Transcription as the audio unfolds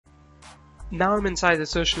Now I'm inside the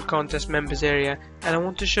social contest members area, and I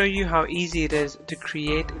want to show you how easy it is to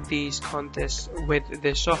create these contests with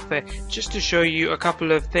this software, just to show you a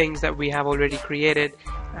couple of things that we have already created,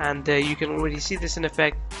 and you can already see this in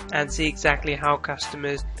effect and see exactly how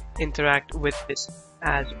customers interact with this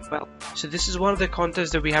as well. So this is one of the contests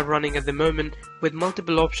that we have running at the moment with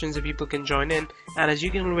multiple options that people can join in, and as you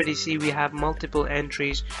can already see, we have multiple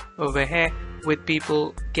entries over here with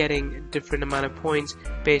people getting different amount of points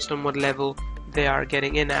based on what level they are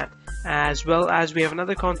getting in at. As well as we have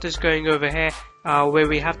another contest going over here where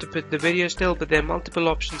we have to put the video still, but there are multiple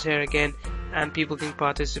options here again, and people can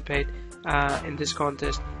participate in this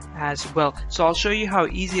contest as well. So I'll show you how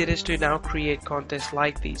easy it is to now create contests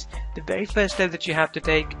like these. The very first step that you have to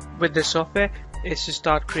take with this software is to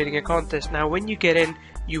start creating a contest. Now when you get in,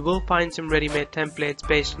 you will find some ready-made templates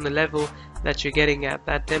based on the level that you're getting at.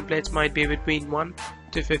 That templates might be between 1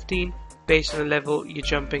 to 15 based on the level you're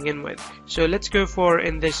jumping in with. So let's go for,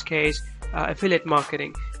 in this case, affiliate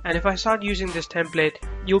marketing. And if I start using this template,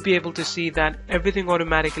 you'll be able to see that everything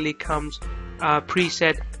automatically comes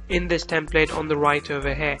preset in this template on the right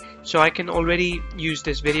over here. So I can already use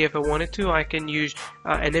this video if I wanted to. I can use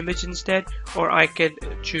an image instead, or I could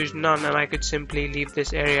choose none and I could simply leave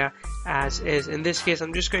this area as is. In this case,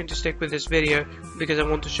 I'm just going to stick with this video because I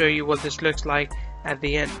want to show you what this looks like at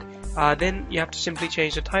the end. Then you have to simply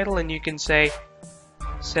change the title, and you can say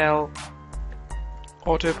sell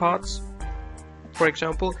auto parts, for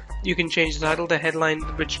example. You can change the title, the headline,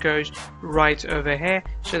 which goes right over here.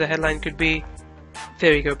 So the headline could be,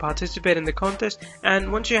 there you go, participate in the contest.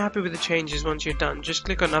 And once you're happy with the changes, once you're done, just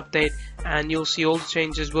click on update and you'll see all the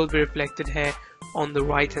changes will be reflected here on the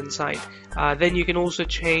right hand side. Then you can also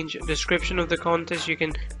change the description of the contest. You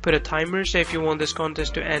can put a timer, say if you want this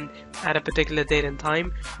contest to end at a particular date and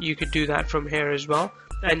time, you could do that from here as well.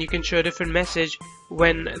 And you can show a different message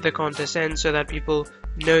when the contest ends so that people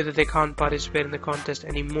know that they can't participate in the contest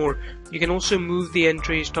anymore. You can also move the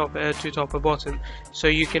entries top or bottom, so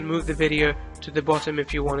you can move the video to the bottom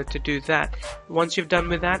if you wanted to do that. Once you've done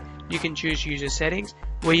with that, you can choose user settings,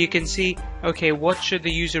 where you can see, okay, what should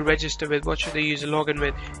the user register with, what should the user log in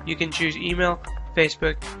with. You can choose email,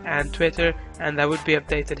 Facebook and Twitter, and that would be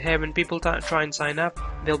updated here. When people try and sign up,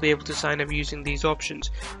 they'll be able to sign up using these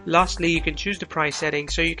options. Lastly, you can choose the price setting,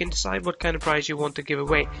 so you can decide what kind of price you want to give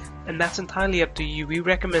away, and that's entirely up to you. We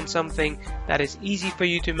recommend something that is easy for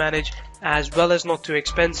you to manage as well as not too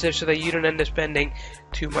expensive, so that you don't end up spending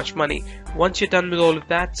too much money. Once you're done with all of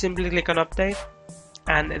that, simply click on update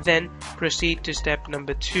and then proceed to step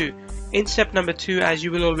number 2. In step number 2, as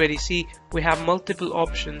you will already see, we have multiple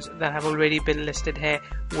options that have already been listed here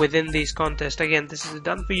within these contests. Again, this is a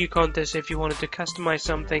done for you contest. If you wanted to customize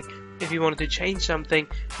something, if you wanted to change something,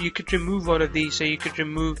 you could remove one of these. So you could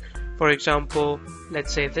remove, for example,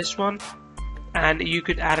 let's say this one, and you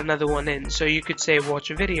could add another one in. So you could say watch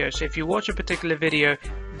a video. So if you watch a particular video,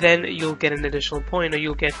 then you'll get an additional point, or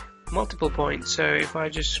you'll get multiple points. So if I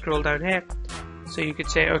just scroll down here, so you could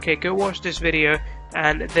say, okay, go watch this video,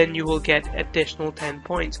 and then you will get additional 10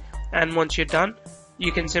 points. And once you're done,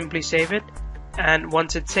 you can simply save it, and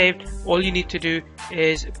once it's saved, all you need to do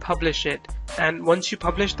is publish it. And once you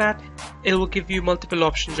publish that, it will give you multiple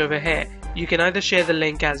options over here. You can either share the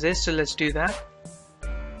link as is, so let's do that.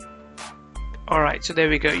 Alright, so there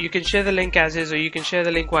we go. You can share the link as is, or you can share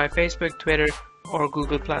the link via Facebook, Twitter or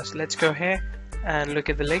Google+. Let's go here and look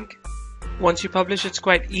at the link. Once you publish, it's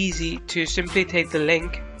quite easy to simply take the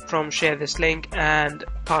link from share this link and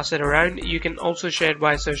pass it around. You can also share it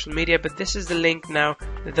via social media, but this is the link now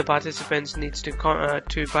that the participants needs to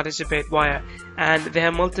participate via, and they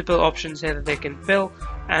have multiple options here that they can fill,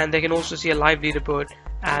 and they can also see a live leaderboard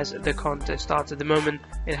as the contest starts. At the moment,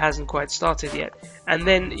 it hasn't quite started yet. And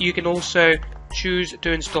then you can also choose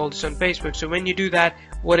to install this on Facebook. So when you do that,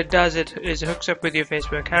 what it does, it hooks up with your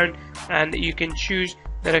Facebook account, and you can choose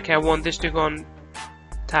that, okay, I want this to go on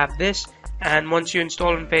tab this, and once you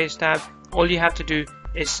install on Face tab, all you have to do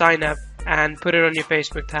is sign up and put it on your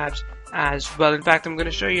Facebook tabs as well. In fact, I'm going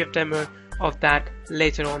to show you a demo of that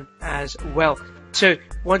later on as well. So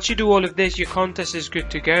once you do all of this, your contest is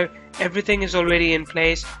good to go. Everything is already in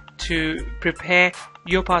place to prepare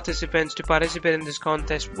your participants to participate in this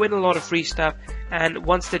contest, win a lot of free stuff, and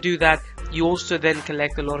once they do that, you also then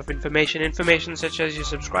collect a lot of information such as your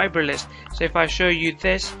subscriber list. So if I show you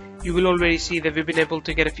this, you will already see that we've been able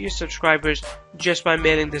to get a few subscribers just by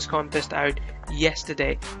mailing this contest out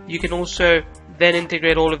yesterday. You can also then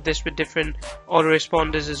integrate all of this with different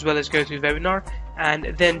autoresponders as well as GoToWebinar,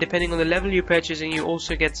 and then depending on the level you're purchasing, you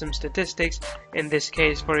also get some statistics. In this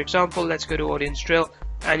case, for example, let's go to Audience Drill,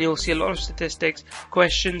 and you'll see a lot of statistics.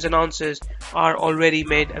 Questions and answers are already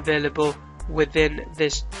made available within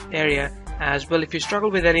this area as well. If you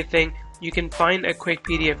struggle with anything, you can find a quick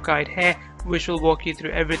PDF guide here which will walk you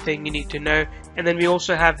through everything you need to know, and then we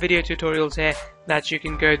also have video tutorials here that you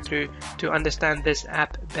can go through to understand this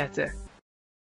app better.